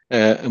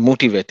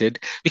motivated,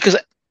 because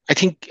I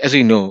think, as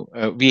you know,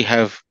 we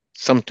have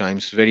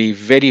sometimes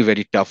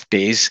very tough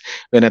days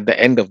when at the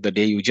end of the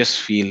day you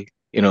just feel,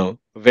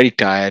 very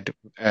tired.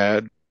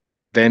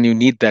 Then you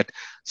need that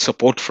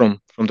support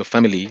from the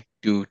family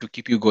to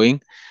keep you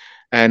going,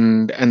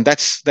 and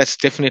that's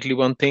definitely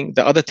one thing.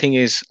 The other thing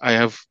is I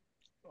have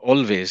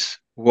always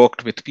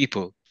worked with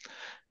people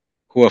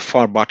who are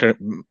far better,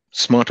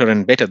 smarter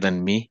and better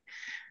than me,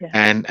 yeah,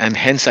 and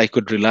hence I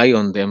could rely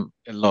on them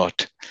a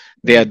lot.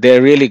 yeah,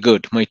 They're really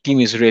good. My team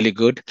is really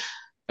good.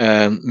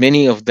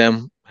 Many of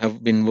them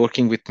have been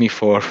working with me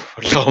for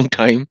a long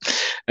time,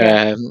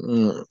 yeah,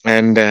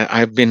 and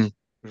I've been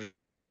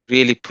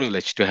really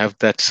privileged to have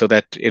that, so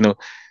that in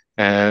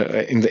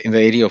the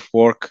area of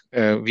work,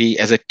 we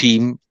as a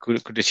team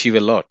could achieve a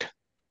lot.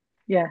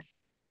 yeah.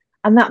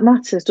 And that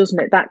matters, doesn't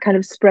it? That kind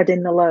of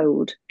spreading the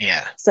load.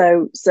 Yeah.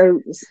 So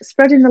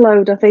spreading the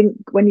load, I think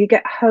when you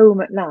get home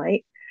at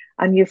night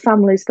and your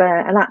family's there,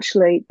 and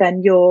actually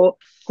then your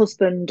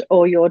husband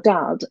or your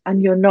dad,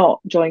 and you're not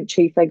joint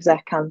chief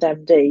exec and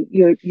MD,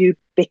 you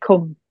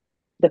become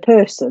the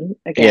person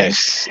again.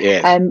 Yes.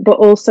 Yes. But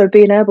also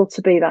being able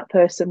to be that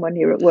person when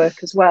you're at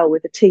work as well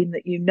with a team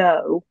that you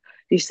know.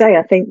 You say,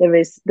 I think there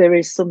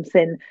is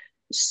something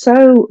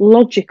so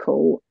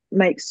logical,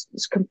 makes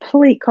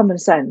complete common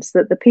sense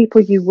that the people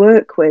you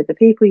work with, the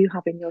people you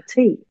have in your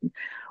team,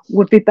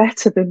 would be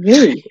better than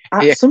you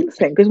at Yeah.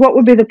 something. Because what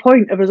would be the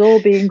point of us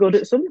all being good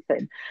at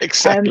something?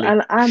 Exactly.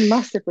 And I'm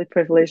massively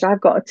privileged. I've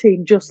got a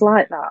team just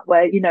like that,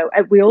 where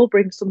we all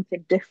bring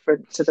something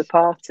different to the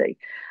party,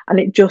 and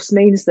it just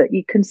means that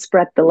you can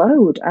spread the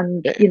load,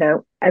 and Yeah.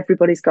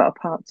 everybody's got a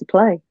part to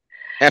play.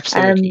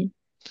 Absolutely. Um,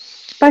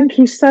 Thank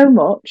you so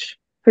much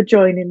for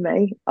joining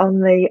me on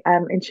the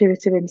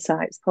Intuitive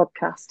Insights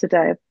podcast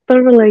today. I've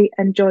thoroughly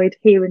enjoyed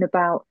hearing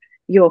about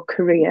your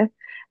career.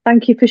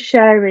 Thank you for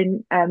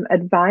sharing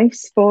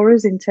advice for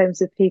us in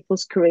terms of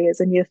people's careers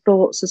and your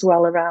thoughts as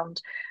well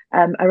around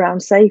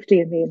safety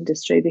in the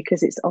industry,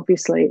 because it's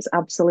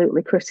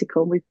absolutely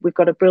critical. We've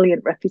got a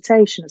brilliant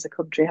reputation as a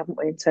country, haven't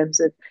we, in terms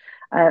of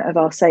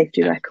our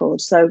safety Yeah.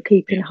 record. So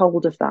keeping Yeah.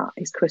 hold of that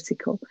is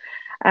critical.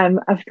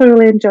 I've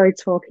thoroughly enjoyed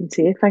talking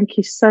to you. Thank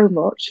you so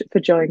much for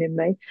joining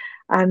me.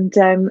 And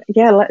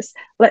yeah,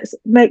 let's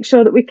make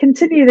sure that we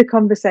continue the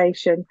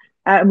conversation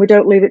and we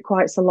don't leave it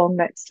quite so long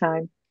next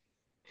time.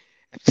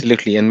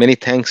 Absolutely. And many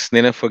thanks,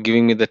 Nina, for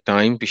giving me the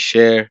time to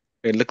share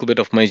a little bit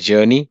of my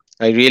journey.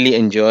 I really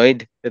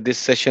enjoyed this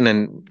session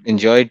and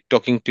enjoyed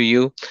talking to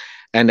you.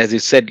 And as you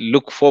said,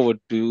 look forward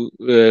to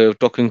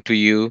talking to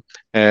you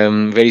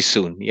very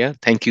soon. Yeah.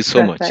 Thank you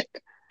so much. Perfect.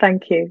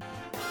 Thank you.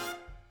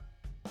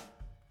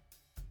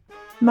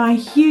 My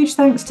huge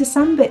thanks to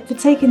Sambit for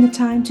taking the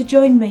time to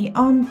join me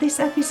on this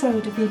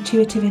episode of the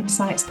Intuitive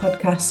Insights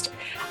podcast.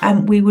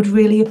 We would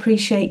really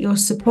appreciate your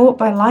support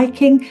by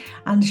liking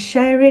and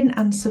sharing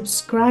and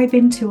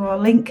subscribing to our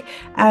link.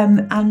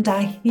 And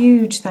a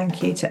huge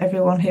thank you to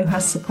everyone who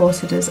has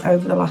supported us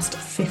over the last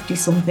 50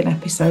 something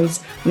episodes.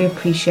 We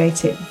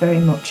appreciate it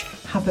very much.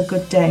 Have a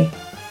good day.